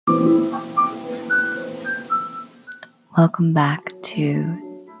Welcome back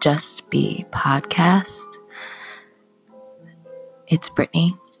to Just Be Podcast. It's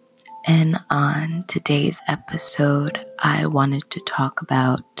Brittany, and on today's episode, I wanted to talk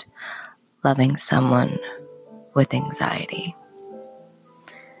about loving someone with anxiety.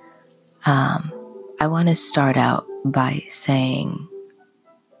 I want to start out by saying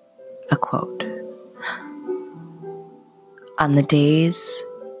a quote. On the days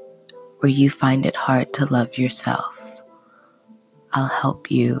where you find it hard to love yourself, I'll help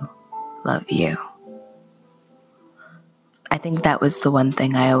you love you. I think that was the one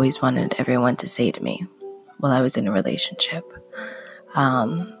thing I always wanted everyone to say to me while I was in a relationship.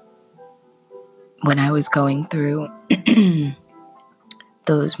 When I was going through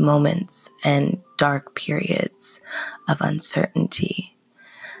those moments and dark periods of uncertainty,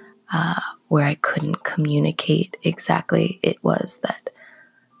 where I couldn't communicate exactly it was that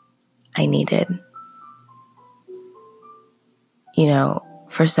I needed.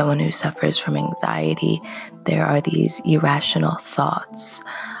 For someone who suffers from anxiety, there are these irrational thoughts,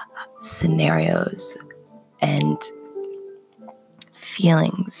 scenarios, and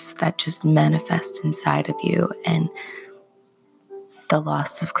feelings that just manifest inside of you, and the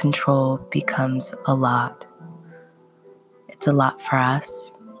loss of control becomes a lot. It's a lot for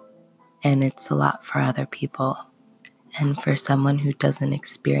us, and it's a lot for other people. And for someone who doesn't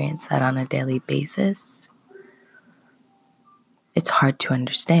experience that on a daily basis, it's hard to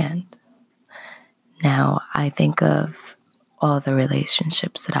understand. Now, I think of all the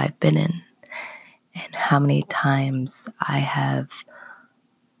relationships that I've been in and how many times I have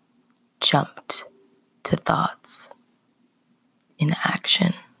jumped to thoughts in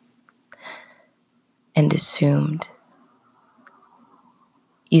action and assumed.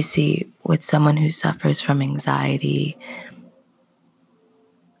 You see, with someone who suffers from anxiety,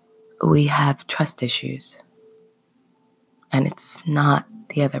 we have trust issues. And it's not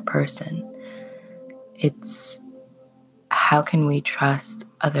the other person. It's how can we trust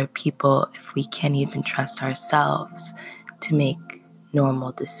other people if we can't even trust ourselves to make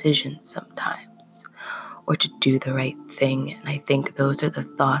normal decisions sometimes, or to do the right thing? And I think those are the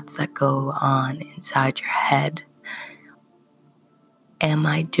thoughts that go on inside your head. Am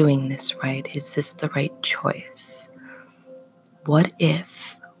I doing this right? Is this the right choice? What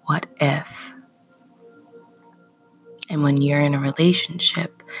if? What if? And when you're in a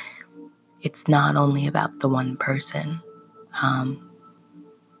relationship, it's not only about the one person.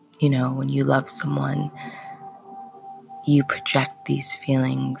 When you love someone, you project these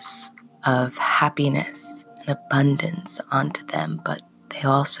feelings of happiness and abundance onto them, but they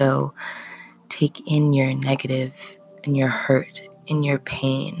also take in your negative and your hurt and your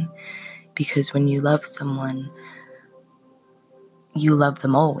pain, because when you love someone, you love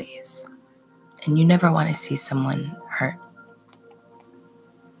them always, and you never want to see someone hurt.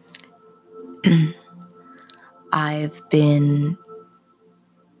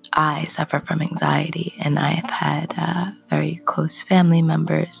 I suffer from anxiety, and I have had very close family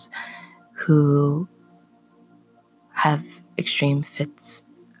members who have extreme fits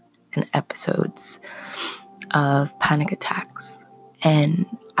and episodes of panic attacks. And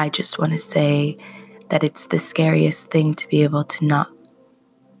I just want to say that it's the scariest thing to be able to not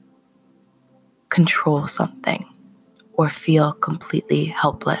control something or feel completely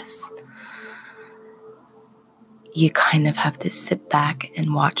helpless. You kind of have to sit back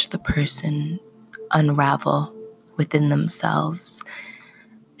and watch the person unravel within themselves.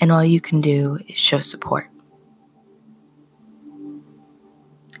 And all you can do is show support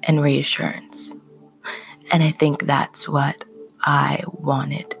and reassurance. And I think that's what I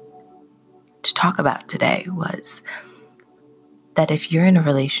wanted to talk about today, was that if you're in a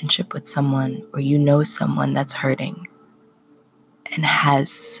relationship with someone, or you know someone that's hurting and has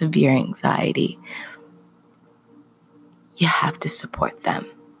severe anxiety, you have to support them.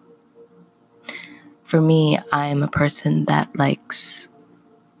 For me, I'm a person that likes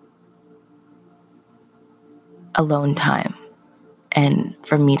alone time. And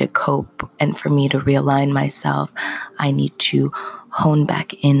for me to cope and for me to realign myself, I need to hone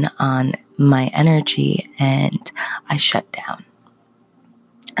back in on my energy, and I shut down.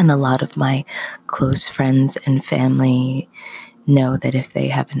 And a lot of my close friends and family know that if they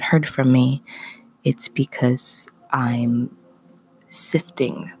haven't heard from me, it's because I'm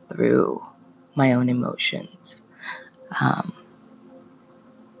sifting through my own emotions. And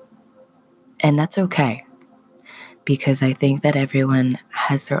that's okay, because I think that everyone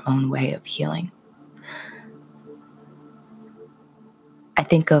has their own way of healing. I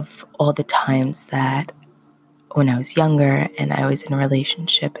think of all the times that when I was younger and I was in a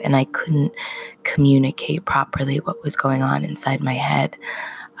relationship and I couldn't communicate properly what was going on inside my head,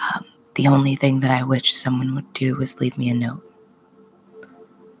 the only thing that I wished someone would do was leave me a note.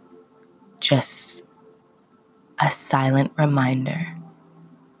 Just a silent reminder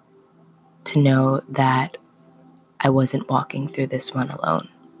to know that I wasn't walking through this one alone.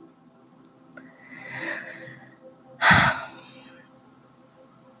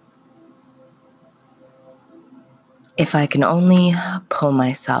 If I can only pull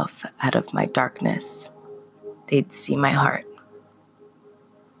myself out of my darkness, they'd see my heart.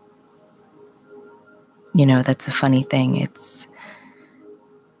 You know, that's a funny thing.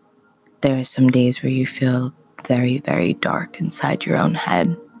 There are some days where you feel very, very dark inside your own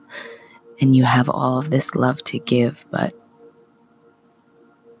head, and you have all of this love to give, but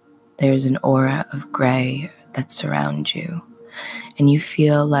there's an aura of gray that surrounds you, and you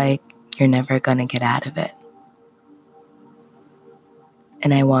feel like you're never going to get out of it.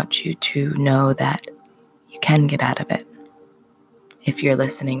 And I want you to know that you can get out of it. If you're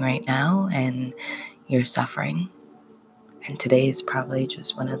listening right now and you're suffering, and today is probably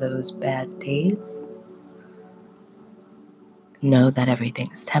just one of those bad days, know that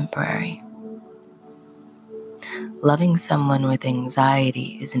everything's temporary. Loving someone with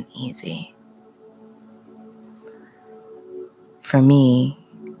anxiety isn't easy. For me,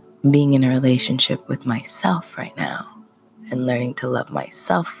 being in a relationship with myself right now and learning to love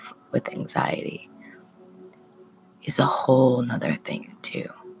myself with anxiety is a whole nother thing too.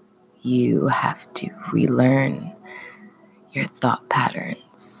 You have to relearn your thought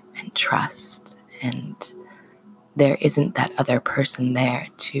patterns and trust, and there isn't that other person there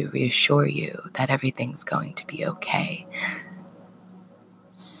to reassure you that everything's going to be okay.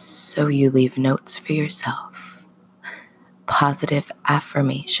 So you leave notes for yourself, positive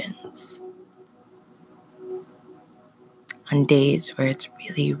affirmations. On days where it's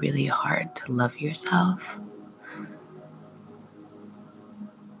really, really hard to love yourself,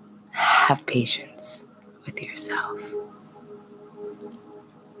 have patience with yourself.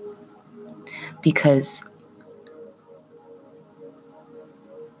 Because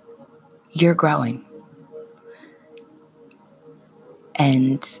you're growing.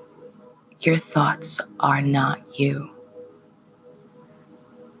 And your thoughts are not you.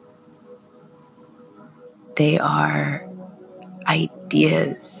 They are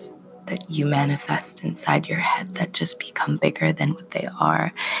ideas that you manifest inside your head that just become bigger than what they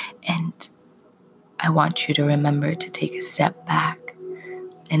are. And I want you to remember to take a step back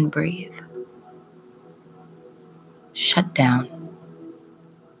and breathe. Shut down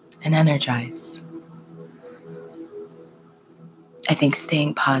and energize. I think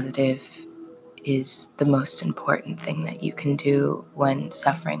staying positive is the most important thing that you can do when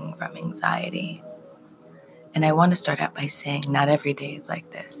suffering from anxiety. And I want to start out by saying not every day is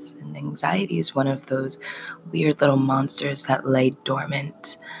like this. And anxiety is one of those weird little monsters that lay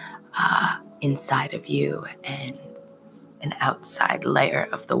dormant inside of you, and an outside layer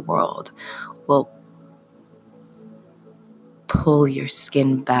of the world will pull your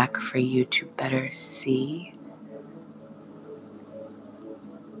skin back for you to better see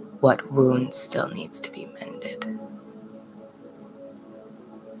what wound still needs to be mended.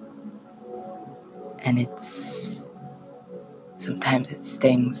 And sometimes it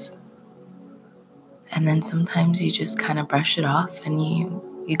stings. And then sometimes you just kind of brush it off and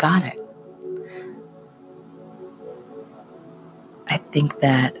you got it. I think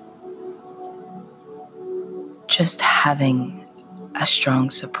that just having a strong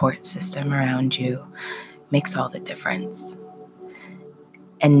support system around you makes all the difference.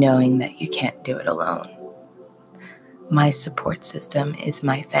 And knowing that you can't do it alone. My support system is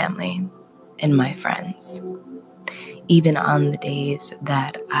my family and my friends. Even on the days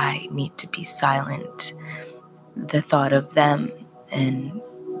that I need to be silent, the thought of them and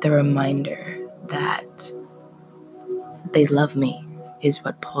the reminder that they love me is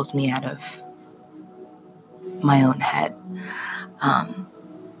what pulls me out of my own head.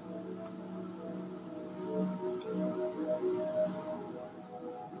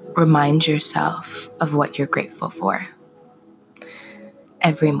 Remind yourself of what you're grateful for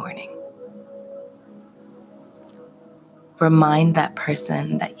every morning. Remind that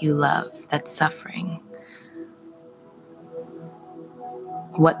person that you love that's suffering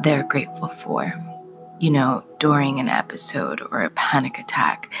what they're grateful for. You know, during an episode or a panic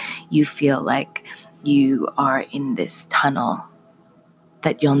attack, you feel like you are in this tunnel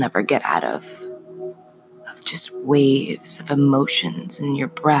that you'll never get out of just waves of emotions, and your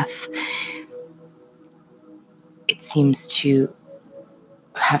breath, it seems to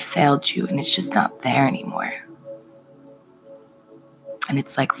have failed you and it's just not there anymore. And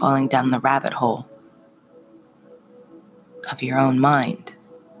it's like falling down the rabbit hole of your own mind.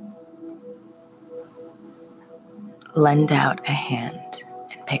 Lend out a hand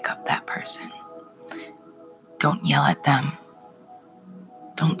and pick up that person. Don't yell at them.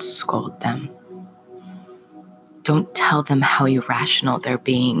 Don't scold them. Don't tell them how irrational they're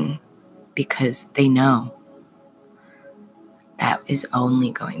being, because they know that is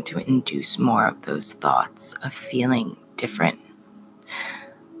only going to induce more of those thoughts of feeling different.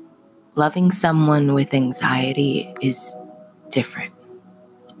 Loving someone with anxiety is different.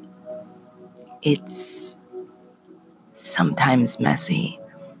 It's sometimes messy,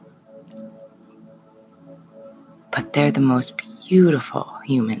 but they're the most beautiful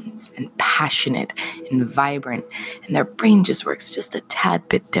humans and passionate and vibrant, and their brain just works just a tad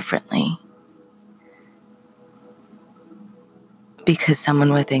bit differently. Because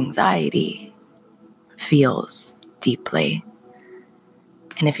someone with anxiety feels deeply.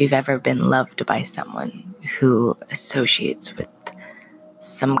 And if you've ever been loved by someone who associates with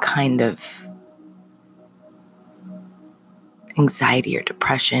some kind of anxiety or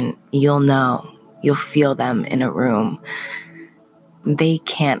depression, you'll feel them in a room. They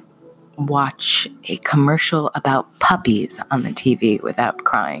can't watch a commercial about puppies on the TV without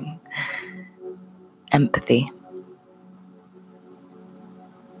crying. Empathy.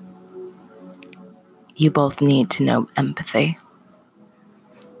 You both need to know empathy.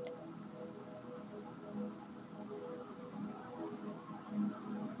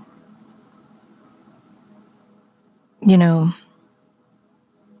 You know,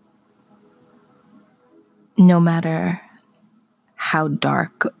 no matter how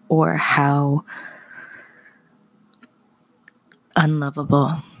dark or how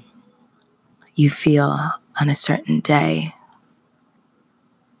unlovable you feel on a certain day,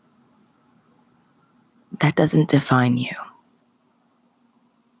 that doesn't define you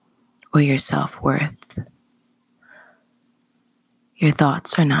or your self-worth. Your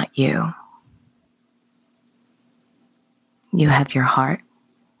thoughts are not you. You have your heart.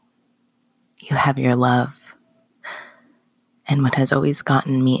 You have your love. And what has always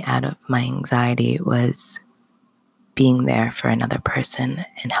gotten me out of my anxiety was being there for another person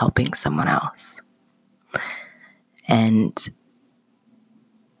and helping someone else. And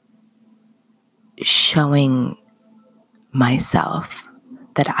showing myself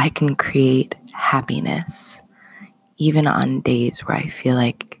that I can create happiness even on days where I feel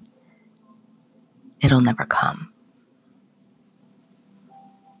like it'll never come.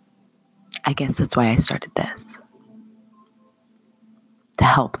 I guess that's why I started this. To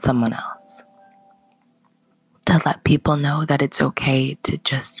help someone else. To let people know that it's okay to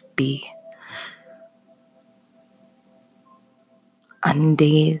just be. On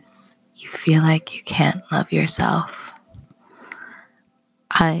days you feel like you can't love yourself,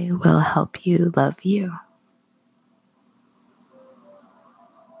 I will help you love you.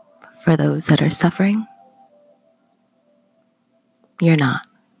 For those that are suffering, you're not.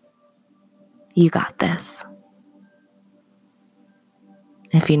 You got this.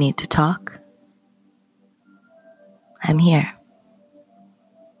 If you need to talk, I'm here.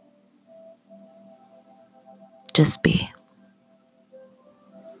 Just be.